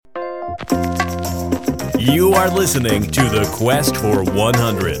You are listening to The Quest for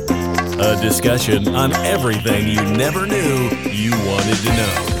 100, a discussion on everything you never knew you wanted to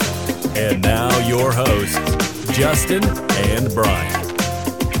know. And now your hosts, Justin and Brian.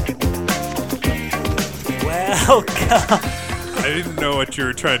 Welcome. I didn't know what you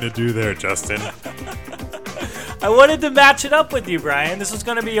were trying to do there, Justin. I wanted to match it up with you, Brian. This was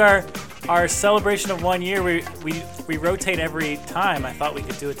going to be our celebration of 1 year. We rotate every time. I thought we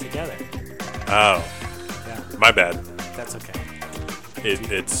could do it together. Oh, Yeah, my bad. that's okay.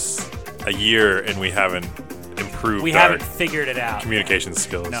 It's a year and we haven't improved We our haven't figured it out. communication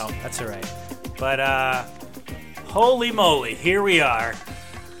skills. No, that's all right. But holy moly, here we are.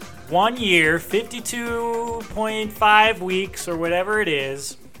 1 year, 52.5 weeks or whatever it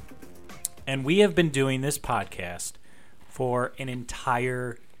is. And we have been doing this podcast for an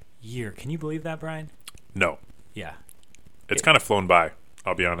entire year. Can you believe that, Brian? No. Yeah. It's kind of flown by,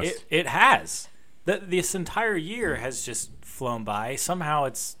 I'll be honest. It has. This entire year has just flown by. Somehow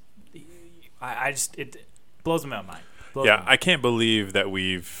it blows my mind. I can't believe that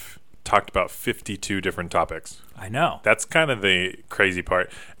we've talked about 52 different topics. I know. That's kind of the crazy part.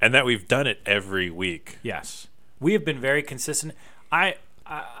 And that we've done it every week. Yes. We have been very consistent. I'm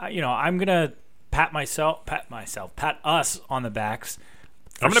going to pat us on the backs.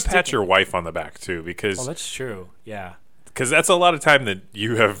 I'm going to pat your wife on the back, too, because Oh, that's true. Yeah. that's a lot of time that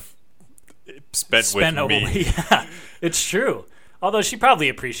you have spent with me. Yeah, it's true. Although she probably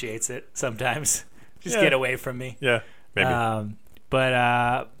appreciates it sometimes. Just Yeah. get away from me. Yeah, maybe.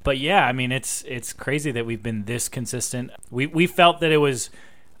 But yeah, I mean, it's crazy that we've been this consistent. We felt that it was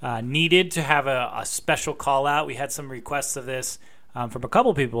needed to have a special call out. We had some requests of this from a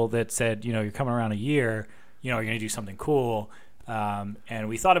couple people that said, you're coming around a year, you're going to do something cool. And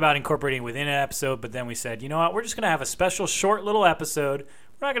we thought about incorporating within an episode, but then we said, you know what, we're just going to have a special short little episode.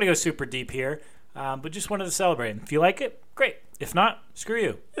 We're not going to go super deep here, but just wanted to celebrate. And if you like it, great. If not, screw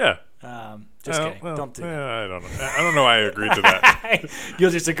you. Yeah. Just kidding. Well, Don't do that. I don't know. I don't know why I agreed to that.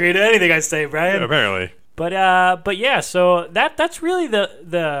 You'll just agree to anything I say, Brian. Apparently. But yeah, so that's really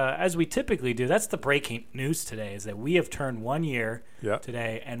the as we typically do. That's the breaking news today is that we have turned 1 year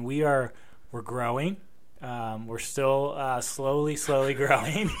today, and we're growing. We're still slowly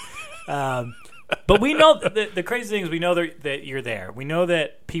growing. But we know the crazy thing is we know that you're there. We know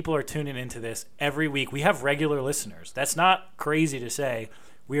that people are tuning into this every week. We have regular listeners. That's not crazy to say.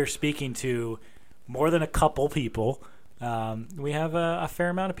 We are speaking to more than a couple people. We have a fair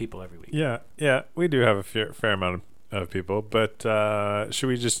amount of people every week. Yeah, we do have a fair amount of people. But should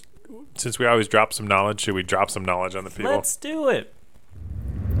we just, since we always drop some knowledge, should we drop some knowledge on the people? Let's do it.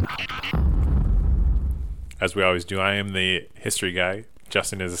 As we always do, I am the history guy.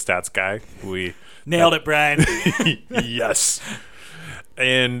 Justin is a stats guy. We Nailed it, Brian. Yes.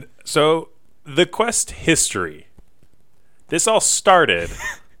 And so the Quest history. This all started,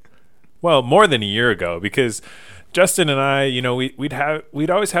 well, more than a year ago, because Justin and I, we'd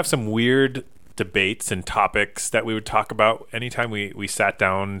always have some weird debates and topics that we would talk about anytime we sat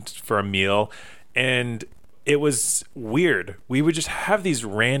down for a meal, and it was weird. We would just have these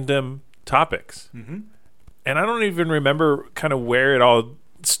random topics. Mm-hmm. And I don't even remember kind of where it all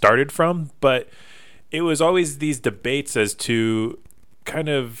started from, but it was always these debates as to kind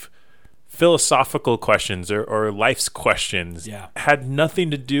of philosophical questions or life's questions. Yeah. Had nothing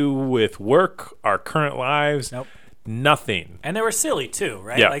to do with work, our current lives. Nope. Nothing. And they were silly too,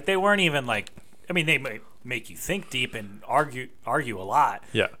 right? Yeah. Like they weren't even they might make you think deep and argue a lot.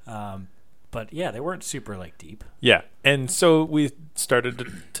 Yeah. But yeah, they weren't super deep. Yeah. And so we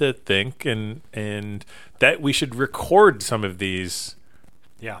started to think and that we should record some of these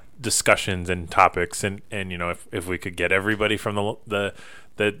discussions and topics and if we could get everybody from the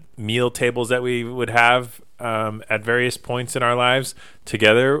meal tables that we would have at various points in our lives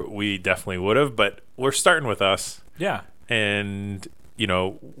together, we definitely would have, but we're starting with us. Yeah. And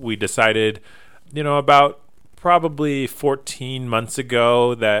we decided about probably 14 months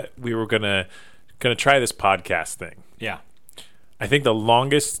ago that we were gonna try this podcast thing. Yeah. I think the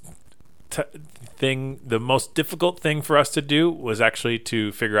longest the most difficult thing for us to do was actually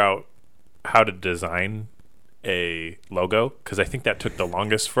to figure out how to design a logo, because I think that took the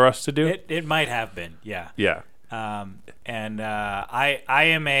longest for us to do. It might have been, yeah. Yeah. And I'm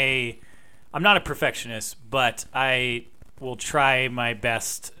not a perfectionist, but I will try my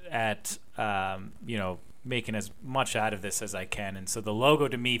best at making as much out of this as I can. And so the logo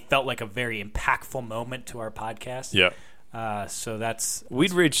to me felt like a very impactful moment to our podcast. Yeah. So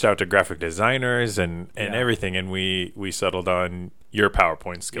we'd reached out to graphic designers and everything, and we settled on your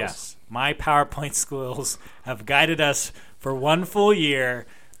PowerPoint skills. Yes, my PowerPoint skills have guided us for one full year.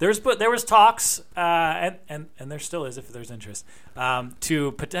 There was talks, and there still is if there's interest,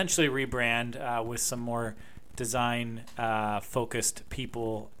 to potentially rebrand with some more design focused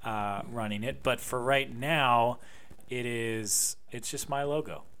people running it. But for right now, it's just my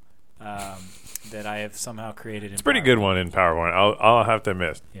logo that I have somehow created. It's a pretty good one in PowerPoint. I'll have to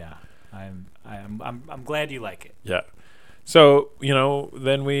admit. Yeah, I'm glad you like it. Yeah. So,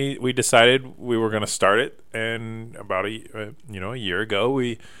 then we decided we were going to start it, and about a year ago,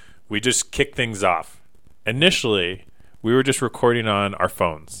 we just kicked things off. Initially, we were just recording on our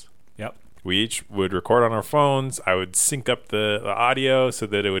phones. Yep. We each would record on our phones. I would sync up the audio so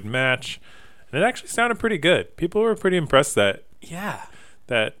that it would match, and it actually sounded pretty good. People were pretty impressed that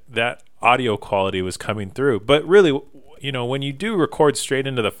audio quality was coming through. But really, when you do record straight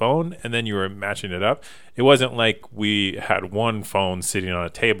into the phone and then you were matching it up, it wasn't like we had one phone sitting on a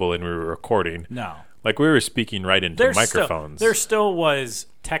table and we were recording. No. Like we were speaking right into microphones. There still was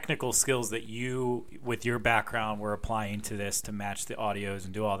technical skills that you, with your background, were applying to this to match the audios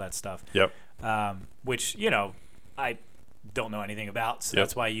and do all that stuff. Yep. Which, I don't know anything about. So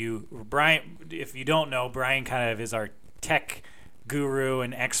that's why Brian, if you don't know, Brian kind of is our tech guru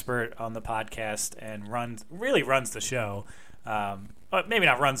and expert on the podcast and really runs the show. Maybe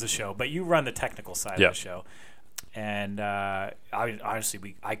not runs the show, but you run the technical side of the show. And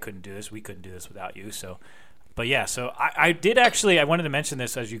honestly, I couldn't do this. We couldn't do this without you. So, but yeah. So I did actually. I wanted to mention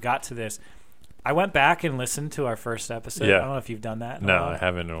this as you got to this. I went back and listened to our first episode. Yeah. I don't know if you've done that. No, I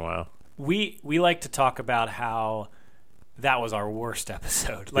haven't in a while. We like to talk about how that was our worst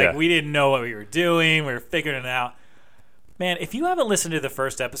episode. Like we didn't know what we were doing. We were figuring it out. Man, if you haven't listened to the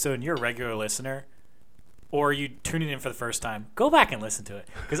first episode and you're a regular listener, or you tuning in for the first time, go back and listen to it.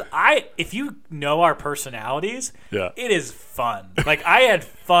 Because if you know our personalities, it is fun. Like I had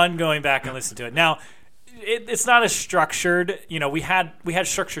fun going back and listening to it. Now, it's not as structured. We had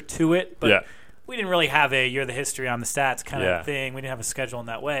structure to it, but we didn't really have a "you're the history, I'm the stats" kind of thing. We didn't have a schedule in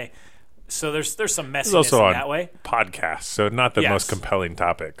that way. So there's some messiness also in that way. Podcast, so not the most compelling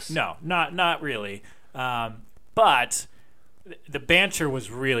topics. No, not really. But the banter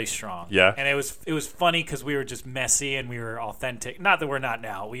was really strong. Yeah. And it was funny because we were just messy and we were authentic. Not that we're not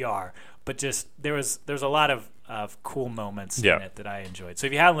now, we are. But just there's a lot of cool moments in it that I enjoyed. So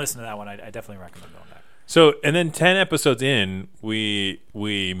if you haven't listened to that one, I definitely recommend going back. So, and then 10 episodes in, we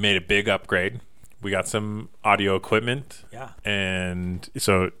made a big upgrade. We got some audio equipment. Yeah. And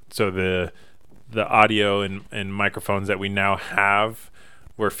so the audio and microphones that we now have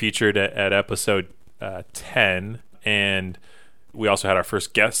were featured at episode 10, and we also had our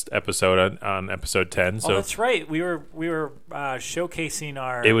first guest episode on episode 10. So that's right. We were showcasing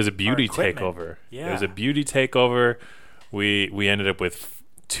our. It was a beauty takeover. Yeah. It was a beauty takeover. We ended up with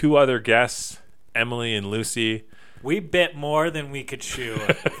two other guests, Emily and Lucy. We bit more than we could chew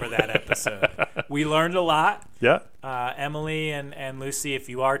for that episode. We learned a lot. Yeah. Emily and Lucy, if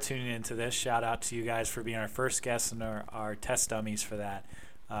you are tuning into this, shout out to you guys for being our first guests and our test dummies for that.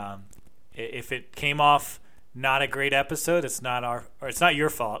 If it came off not a great episode, it's not your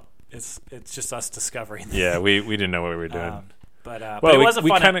fault. It's just us discovering that. Yeah, we didn't know what we were doing. But it was a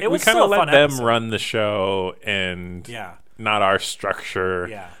fun episode. We kind of let them run the show and not our structure.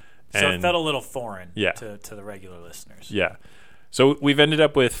 Yeah. So it felt a little foreign to the regular listeners. Yeah. So we've ended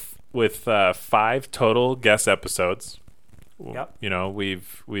up with 5 total guest episodes. Yep.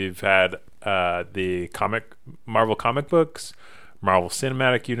 We've had the Marvel comic books, Marvel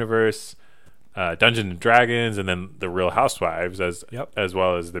Cinematic Universe, Dungeons and Dragons, and then the Real Housewives as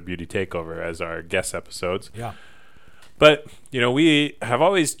well as the Beauty Takeover as our guest episodes. Yeah. But we have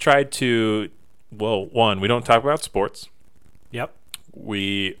always tried to. Well, one, we don't talk about sports. Yep.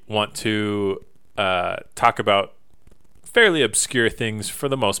 We want to talk about fairly obscure things for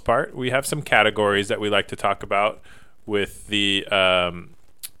the most part. We have some categories that we like to talk about with the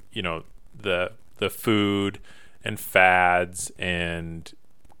the food and fads, and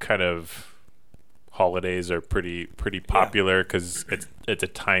kind of holidays are pretty popular because it's a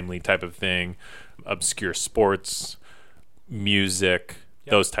timely type of thing. Obscure sports, music,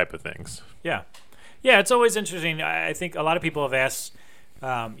 those type of things. Yeah. Yeah, it's always interesting. I think a lot of people have asked,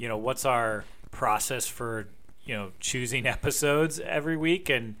 what's our process for, choosing episodes every week?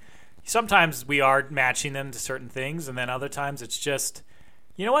 And sometimes we are matching them to certain things, and then other times it's just,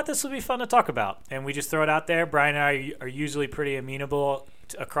 you know what, this would be fun to talk about. And we just throw it out there. Brian and I are usually pretty amenable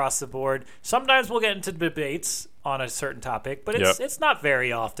across the board. Sometimes we'll get into debates on a certain topic, but it's not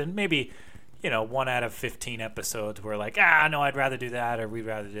very often. Maybe, 1 out of 15 episodes we're like, no, I'd rather do that, or we'd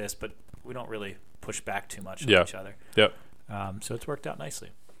rather do this, but we don't really push back too much on each other. Yep. So it's worked out nicely.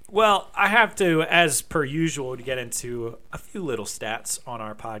 Well, I have to, as per usual, to get into a few little stats on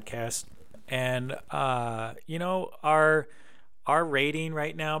our podcast. And, our rating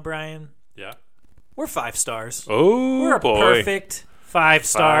right now, Brian, Yeah. we're 5 stars. Oh, we're boy. a perfect 5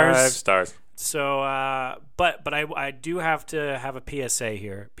 stars. 5 stars. So, but I do have to have a PSA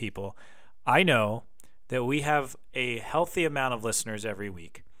here, people. I know that we have a healthy amount of listeners every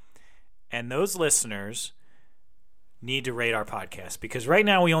week. And those listeners need to rate our podcast because right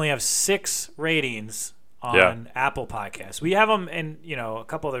now we only have 6 ratings on Apple Podcasts. We have them in, a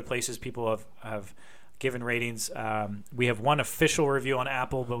couple other places people have given ratings. We have one official review on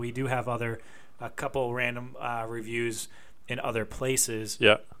Apple, but we do have a couple random reviews in other places.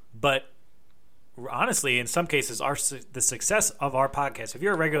 Yeah. But honestly, in some cases, the success of our podcast, if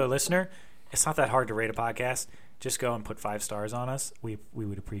you're a regular listener, it's not that hard to rate a podcast. Just go and put 5 stars on us. We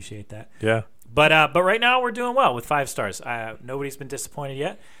would appreciate that. Yeah. But right now we're doing well with 5 stars. Nobody's been disappointed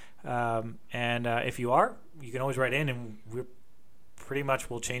yet. And if you are, you can always write in, and we pretty much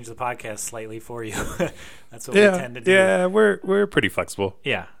will change the podcast slightly for you. That's what we tend to do. Yeah, we're pretty flexible.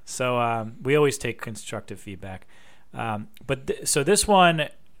 Yeah. So we always take constructive feedback. So this one,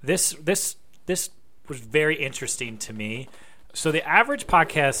 this was very interesting to me. So the average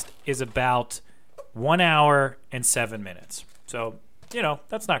podcast is about 1 hour and 7 minutes. So,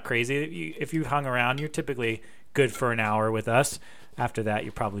 that's not crazy. If you hung around, you're typically good for an hour with us. After that,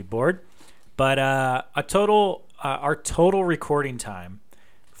 you're probably bored. But our total recording time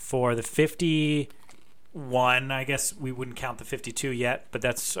for the 51, I guess we wouldn't count the 52 yet, but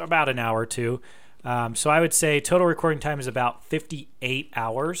that's about an hour or two. So I would say total recording time is about 58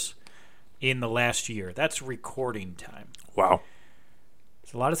 hours in the last year. That's recording time. Wow.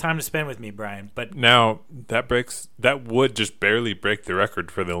 It's a lot of time to spend with me, Brian. But now that would just barely break the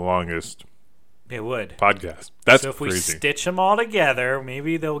record for the longest. It would. Podcast. That's so if crazy. we stitch them all together,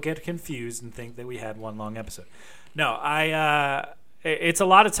 maybe they'll get confused and think that we had one long episode. No, it's a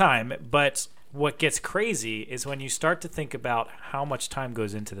lot of time, but what gets crazy is when you start to think about how much time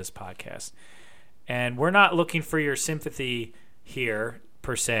goes into this podcast. And we're not looking for your sympathy here,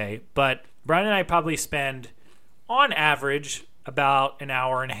 per se, but Brian and I probably spend, on average, about an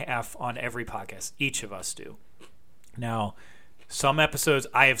hour and a half on every podcast. Each of us do. Now, some episodes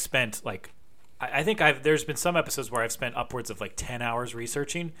I have spent, there's been some episodes where I've spent upwards of 10 hours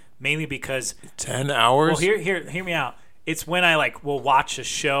researching, mainly because 10 hours? Well, hear me out. It's when I will watch a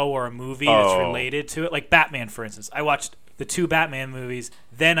show or a movie that's related to it, like Batman, for instance. I watched the 2 Batman movies,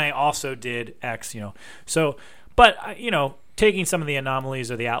 then I also did X. So, but taking some of the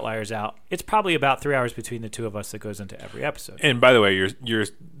anomalies or the outliers out, it's probably about 3 hours between the two of us that goes into every episode. And by the way, you're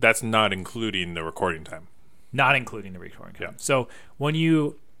that's not including the recording time. Not including the recording time. Yeah. So when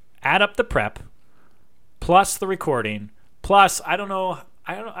you add up the prep plus the recording plus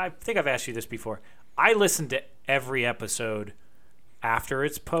I think I've asked you this before. I listen to every episode after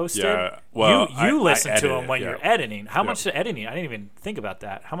it's posted. Yeah, well, you listen to them it, when yeah. you're editing. How much editing? I didn't even think about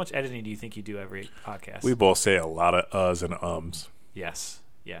that. How much editing do you think you do every podcast? We both say a lot of uhs and ums. Yes.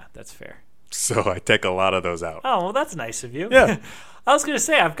 Yeah, that's fair. So I take a lot of those out. Oh, well, that's nice of you. Yeah. I was going to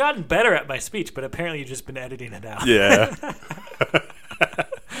say, I've gotten better at my speech, but apparently you've just been editing it out. Yeah.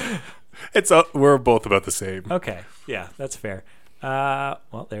 We're both about the same. Okay. Yeah, that's fair.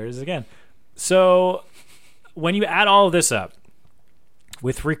 Well, there it is again. So when you add all of this up,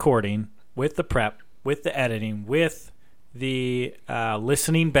 with recording, with the prep, with the editing, with the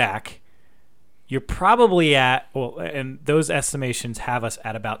listening back, you're probably at, and those estimations have us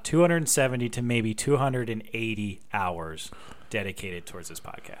at about 270 to maybe 280 hours dedicated towards this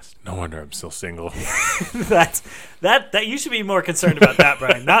podcast. No wonder I'm still single. that you should be more concerned about that,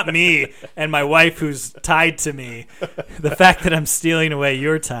 Brian, not me and my wife who's tied to me. The fact that I'm stealing away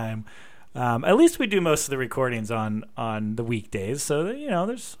your time. At least we do most of the recordings on the weekdays, so that,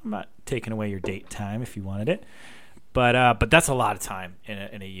 I'm not taking away your date time if you wanted it. But that's a lot of time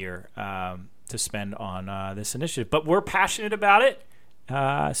in a year to spend on this initiative. But we're passionate about it,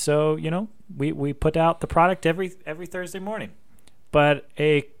 so we put out the product every Thursday morning. But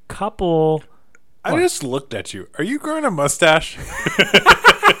a couple. I just looked at you. Are you growing a mustache?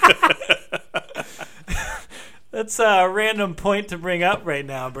 That's a random point to bring up right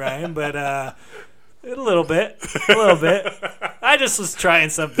now, Brian, but a little bit. I just was trying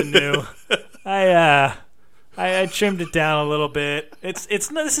something new. I trimmed it down a little bit. This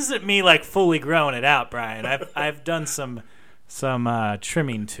isn't me fully growing it out, Brian. I've done some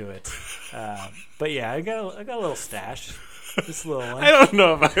trimming to it. But yeah, I got a little stash. Just a little one. I don't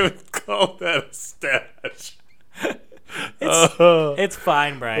know if I would call that a stash. It's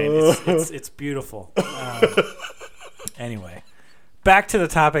fine, Brian. It's beautiful. Anyway, back to the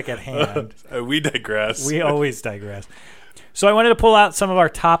topic at hand. We digress. We always digress. So I wanted to pull out some of our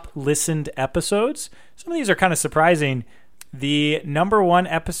top listened episodes. Some of these are kind of surprising. The number one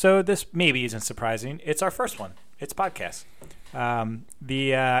episode, this maybe isn't surprising. It's our first one. It's podcast.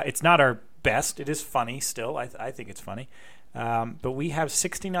 It's not our best. It is funny still. I think it's funny. But we have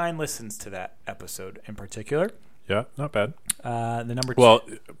 69 listens to that episode in particular. Yeah, not bad. The number two. Well,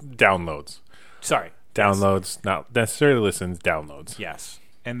 downloads. Sorry. Downloads, yes. Not necessarily listens, downloads. Yes.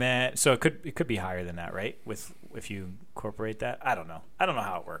 And then so it could be higher than that, right? If you incorporate that. I don't know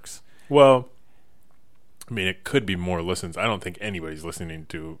how it works. Well, I mean, it could be more listens. I don't think anybody's listening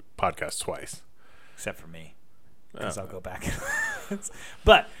to podcasts twice. Except for me. Because I'll go back.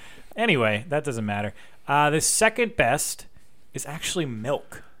 But anyway, that doesn't matter. The second best is actually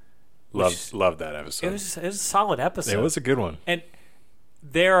Milk. Love that episode. It was a solid episode. It was a good one. And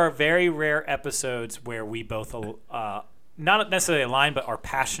there are very rare episodes where we both not necessarily align, but are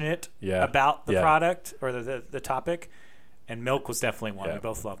passionate about the product or the topic. And Milk was definitely one. We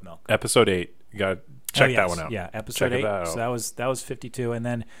both love Milk. Episode 8. You got to check that one out. Yeah, episode 8. So that was 52. And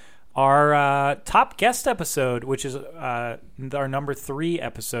then our top guest episode, which is our number 3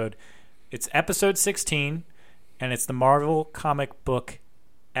 episode, it's episode 16, and it's the Marvel Comic Book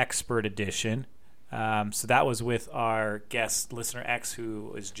Expert Edition. So that was with our guest, Listener X,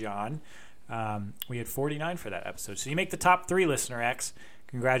 who is John. We had 49 for that episode. So you make the top 3, Listener X.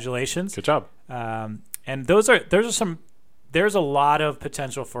 Congratulations. Good job. And there's a lot of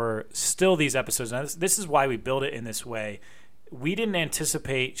potential for still these episodes. Now, this is why we build it in this way. We didn't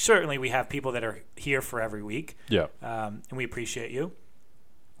anticipate. Certainly, we have people that are here for every week. Yeah. And we appreciate you.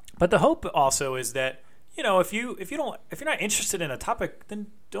 But the hope also is that, if you're not interested in a topic, then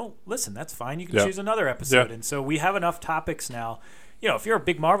don't listen. That's fine. You can choose another episode. Yeah. And so we have enough topics now. If you're a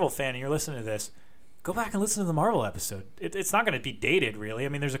big Marvel fan and you're listening to this, go back and listen to the Marvel episode. It's not going to be dated, really. I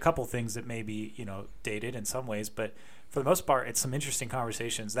mean, there's a couple things that may be, dated in some ways, but for the most part, it's some interesting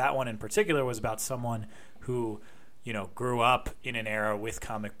conversations. That one in particular was about someone who, grew up in an era with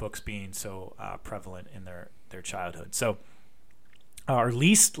comic books being so prevalent in their childhood. So our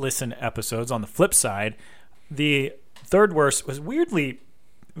least listened episodes, on the flip side, the third worst was weirdly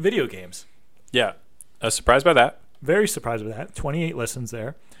video games. Yeah. Surprised by that. Very surprised by that. 28 listens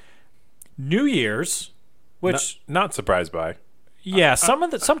there. New Year's, which not surprised by. Yeah,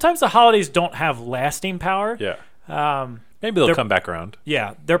 sometimes the holidays don't have lasting power. Yeah. Maybe they'll come back around.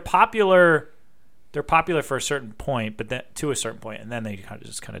 Yeah, they're popular. They're popular for a certain point, but then to a certain point, and then they kind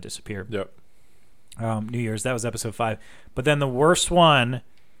of disappear. Yep. New Year's, that was episode 5. But then the worst one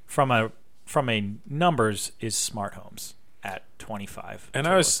from a numbers is Smart Homes at 25. And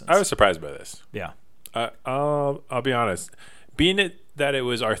I was surprised by this. Yeah. I'll be honest. Being that it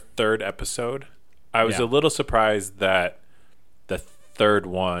was our third episode, I was a little surprised that the third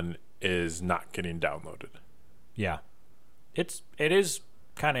one is not getting downloaded. Yeah. It is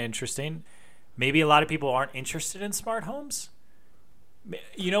kind of interesting. Maybe a lot of people aren't interested in smart homes.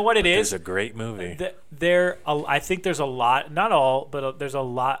 You know what it is? It's a great movie. I think there's a lot, not all, but there's a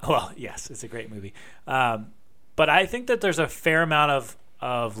lot. Well, yes, it's a great movie. But I think that there's a fair amount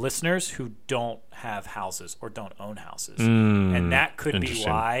of listeners who don't have houses or don't own houses. And that could be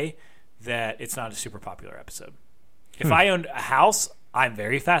why that it's not a super popular episode. If I owned a house, I'm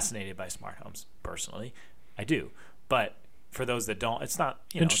very fascinated by smart homes, personally. I do. But for those that don't, it's not,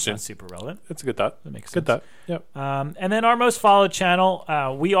 it's not super relevant. That's a good thought. That makes sense. Good thought. Yep. And then our most followed channel,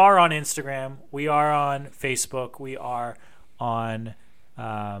 we are on Instagram. We are on Facebook. We are on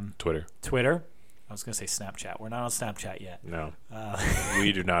Twitter. I was going to say Snapchat. We're not on Snapchat yet. No.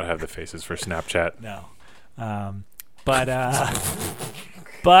 We do not have the faces for Snapchat. No. But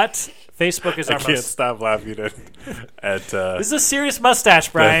Facebook is our most... I can't stop laughing at this is a serious mustache,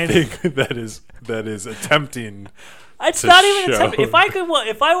 Brian. That is attempting. It's not even attempting. If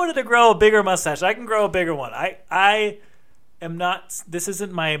I wanted to grow a bigger mustache, I can grow a bigger one. I am not. This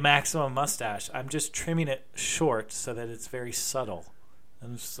isn't my maximum mustache. I'm just trimming it short so that it's very subtle.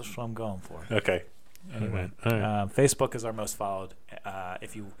 And that's what I'm going for. Okay. Anyway, all right. Facebook is our most followed.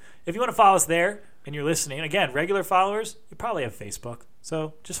 If you want to follow us there and you're listening, again, regular followers, you probably have Facebook.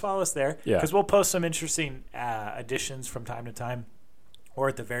 So just follow us there. Yeah. Because we'll post some interesting additions from time to time. Or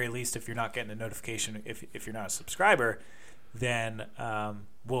at the very least, if you're not getting a notification, if you're not a subscriber, then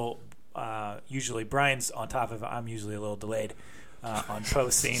we'll usually, Brian's on top of it. I'm usually a little delayed on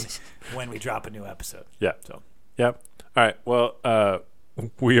posting when we drop a new episode. Yeah. So. Yep. All right. Well,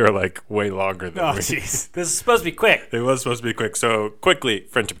 we are like way longer than jeez. This is supposed to be quick. It was supposed to be quick. So quickly,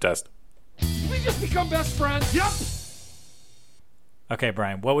 friendship test. We just become best friends. Yep. Okay,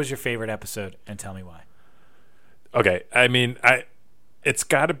 Brian, what was your favorite episode, and tell me why? Okay. I mean, it's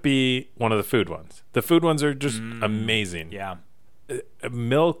got to be one of the food ones. The food ones are just amazing. Yeah.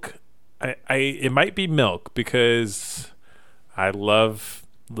 Milk, it might be milk because I love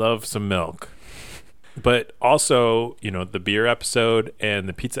some milk. But also, the beer episode and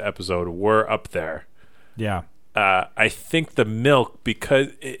the pizza episode were up there. Yeah. I think the milk, because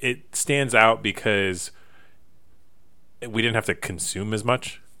it stands out because we didn't have to consume as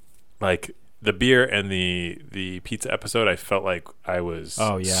much. Like the beer and the pizza episode, I felt like I was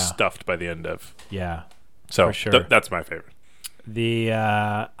stuffed by the end of. Yeah. So for sure. That's my favorite.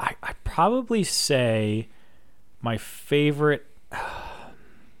 I probably say my favorite.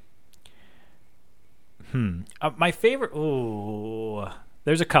 My favorite. Ooh,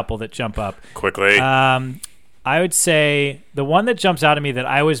 there's a couple that jump up Quickly. I would say the one that jumps out at me that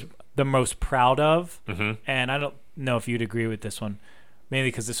I was the most proud of, and I don't know if you'd agree with this one, mainly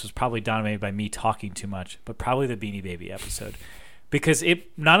because this was probably dominated by me talking too much, but probably the Beanie Baby episode, because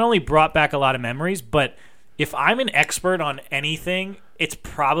it not only brought back a lot of memories, but if I'm an expert on anything, it's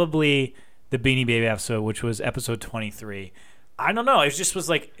probably the Beanie Baby episode, which was episode 23. I don't know. It just was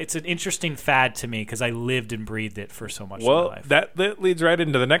like, it's an interesting fad to me because I lived and breathed it for so much of my life. That leads right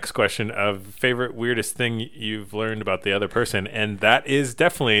into the next question of favorite weirdest thing you've learned about the other person. And that is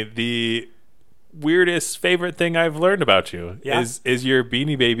definitely the weirdest favorite thing I've learned about you is your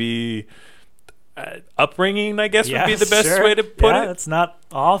Beanie Baby upbringing, I guess would be the best way to put it. That's not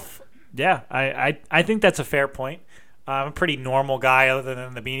off. Yeah, I think that's a fair point. I'm a pretty normal guy other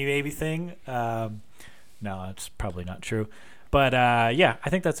than the Beanie Baby thing. No, that's probably not true. But, I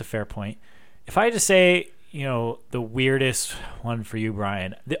think that's a fair point. If I had to say, the weirdest one for you,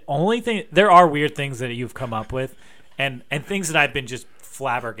 Brian, the only thing – there are weird things that you've come up with and things that I've been just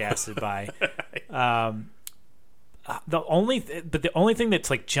flabbergasted by. The only thing that's,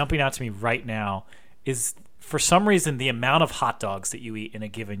 like, jumping out to me right now is, for some reason, the amount of hot dogs that you eat in a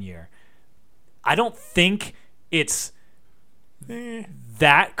given year. I don't think it's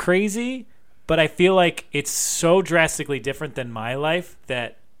that crazy – but I feel like it's so drastically different than my life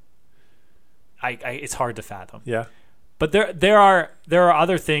that it's hard to fathom. Yeah. But there are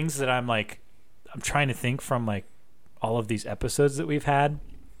other things that I'm trying to think from like all of these episodes that we've had,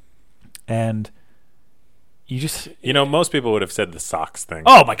 and you just most people would have said the socks thing.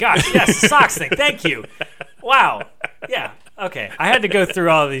 Oh my gosh, yes, the socks thing. Thank you. Wow. Yeah. Okay, I had to go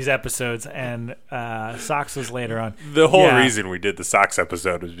through all of these episodes, and socks was later on. The whole reason we did the socks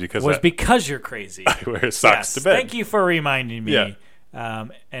episode was because you're crazy. I wear socks to bed. Thank you for reminding me,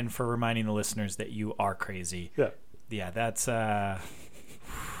 and for reminding the listeners that you are crazy. Yeah. That's the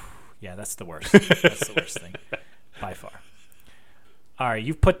worst. That's the worst thing by far. All right,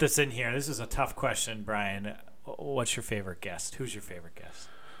 you've put this in here. This is a tough question, Brian. What's your favorite guest? Who's your favorite guest?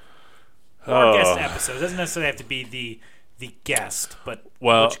 Or guest episode. It doesn't necessarily have to be the guest, but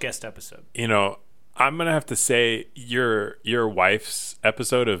which guest episode? I'm gonna have to say your wife's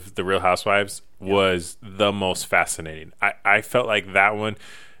episode of The Real Housewives was the most fascinating. I felt like that one,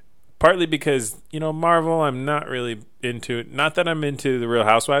 partly because Marvel, I'm not really into. Not that I'm into The Real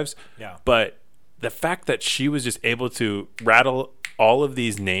Housewives, but the fact that she was just able to rattle all of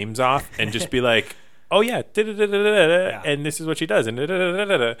these names off and just be like, oh yeah, and this is what she does, and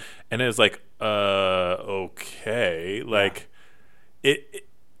it was like, okay, like it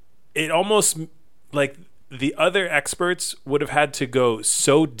almost like the other experts would have had to go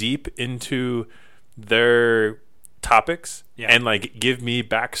so deep into their topics and like give me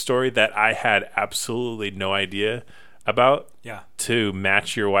backstory that I had absolutely no idea about to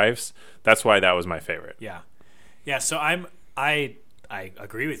match your wife's. That's why that was my favorite. Yeah. So I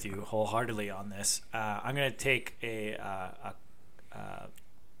agree with you wholeheartedly on this. I'm going to take a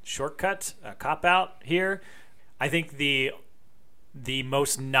shortcut, a cop-out here. I think the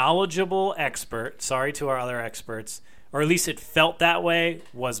most knowledgeable expert, sorry to our other experts, or at least it felt that way,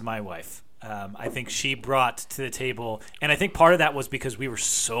 was my wife. I think she brought to the table, and I think part of that was because we were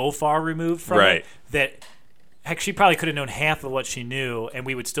so far removed from it that heck, she probably could have known half of what she knew, and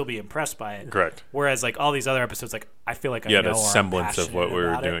we would still be impressed by it. Correct. Whereas, like all these other episodes, like I feel like I know a semblance of what we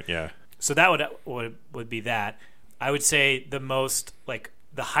were doing. Yeah. So that would be that. I would say the most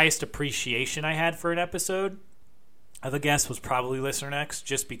the highest appreciation I had for an episode of a guest was probably Listener Next,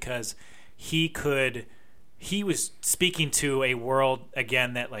 just because he was speaking to a world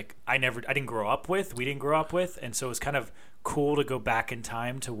again that I didn't grow up with. We didn't grow up with, and so it was kind of cool to go back in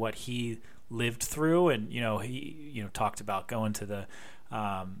time to what he lived through, and he talked about going to the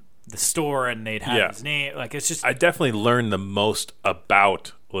store and they'd have his name. Like it's just I definitely learned the most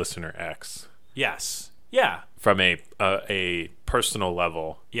about Listener X. Yes. Yeah. From a personal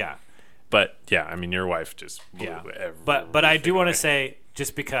level. Yeah. But yeah, I mean, your wife just blew But I do want to say,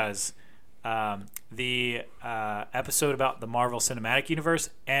 just because the episode about the Marvel Cinematic Universe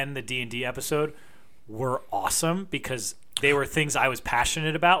and the D&D episode were awesome because they were things I was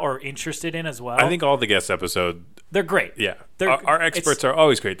passionate about or interested in as well. I think all the guest episodes, they're great. Yeah, our experts are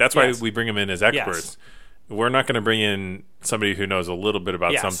always great. That's why we bring them in as experts. Yes. We're not going to bring in somebody who knows a little bit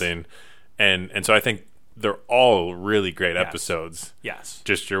about something, and so I think they're all really great episodes. Yes,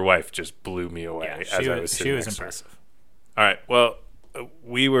 just your wife just blew me away as I was sitting. She was impressive. All right, well,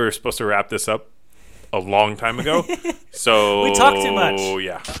 we were supposed to wrap this up a long time ago, so we talked too much. Oh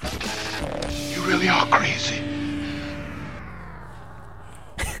yeah, you really are crazy.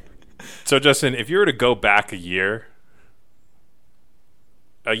 So Justin, if you were to go back a year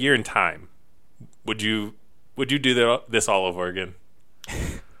in time, would you do this all over again?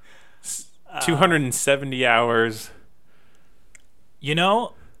 270 hours.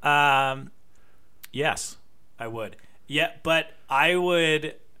 Yes, I would. Yeah, but I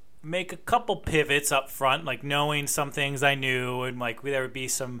would make a couple pivots up front, like knowing some things I knew, and like there would be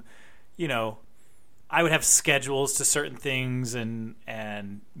some, I would have schedules to certain things and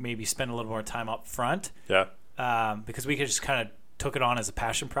maybe spend a little more time up front. Yeah. Because we could just kind of took it on as a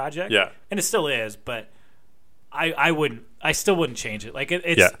passion project. Yeah. And it still is, but I still wouldn't change it. Like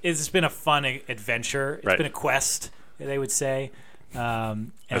it's been a fun adventure. It's been a quest, they would say.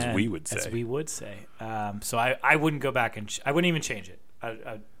 As we would say. So I wouldn't go back I wouldn't even change it.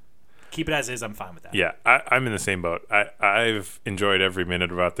 I'd keep it as is. I'm fine with that. Yeah. I'm in the same boat. I've enjoyed every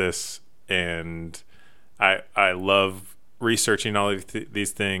minute about this, and I love researching all of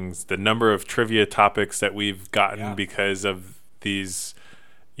these things. The number of trivia topics that we've gotten because of these,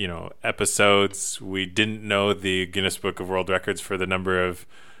 episodes. We didn't know the Guinness Book of World Records for the number of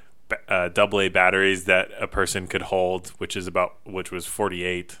AA batteries that a person could hold, which was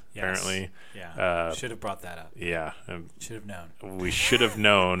 48 apparently. Yeah, should have brought that up. Yeah, should have known. We should have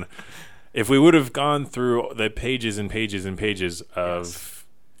known. If we would have gone through the pages and pages and pages of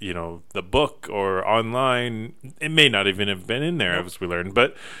the book or online, it may not even have been in there as we learned.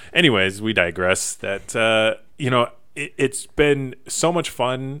 But anyways, we digress. That it's been so much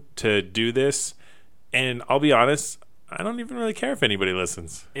fun to do this, and I'll be honest, I don't even really care if anybody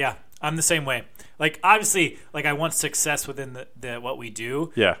listens. Yeah, I'm the same way. Like, obviously, like I want success within the what we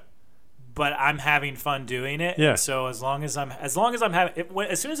do. Yeah. But I'm having fun doing it. Yeah. So as long as I'm having,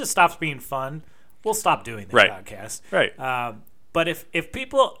 as soon as it stops being fun, we'll stop doing the podcast. Right. But if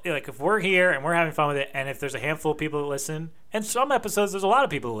people, like, if we're here and we're having fun with it, and if there's a handful of people that listen, and some episodes there's a lot of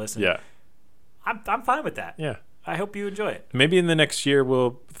people that listen. Yeah. I'm fine with that. Yeah. I hope you enjoy it. Maybe in the next year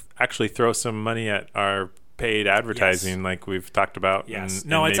we'll actually throw some money at our paid advertising, like we've talked about. Yes.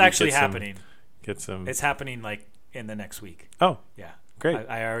 No, it's actually happening. It's happening like in the next week. Oh. Yeah. Great.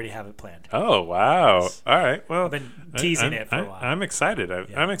 I already have it planned. Oh, wow. Yes. All right. Well, I've been teasing it for a while. I'm excited.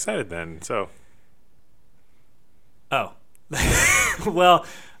 I'm excited then. So. Oh. Well,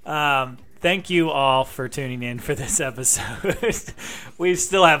 thank you all for tuning in for this episode. We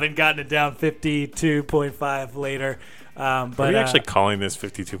still haven't gotten it down 52.5 later. But are we actually calling this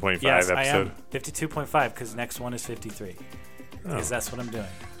 52.5 yes, episode? I am 52.5 because next one is 53. Because that's what I'm doing.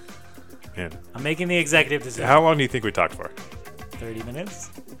 Man. I'm making the executive decision. How long do you think we talked for? 30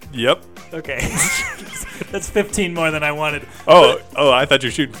 minutes? Yep. Okay. That's 15 more than I wanted. Oh, I thought you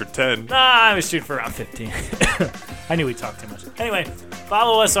were shooting for 10. Nah, I was shooting for around 15. I knew we talked too much. Anyway,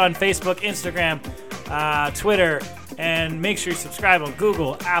 follow us on Facebook, Instagram, Twitter, and make sure you subscribe on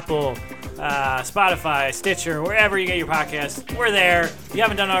Google, Apple, Spotify, Stitcher, wherever you get your podcasts. We're there. If you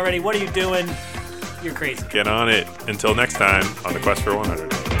haven't done it already, what are you doing? You're crazy. Get on it. Until next time on the Quest for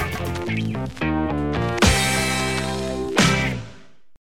 100.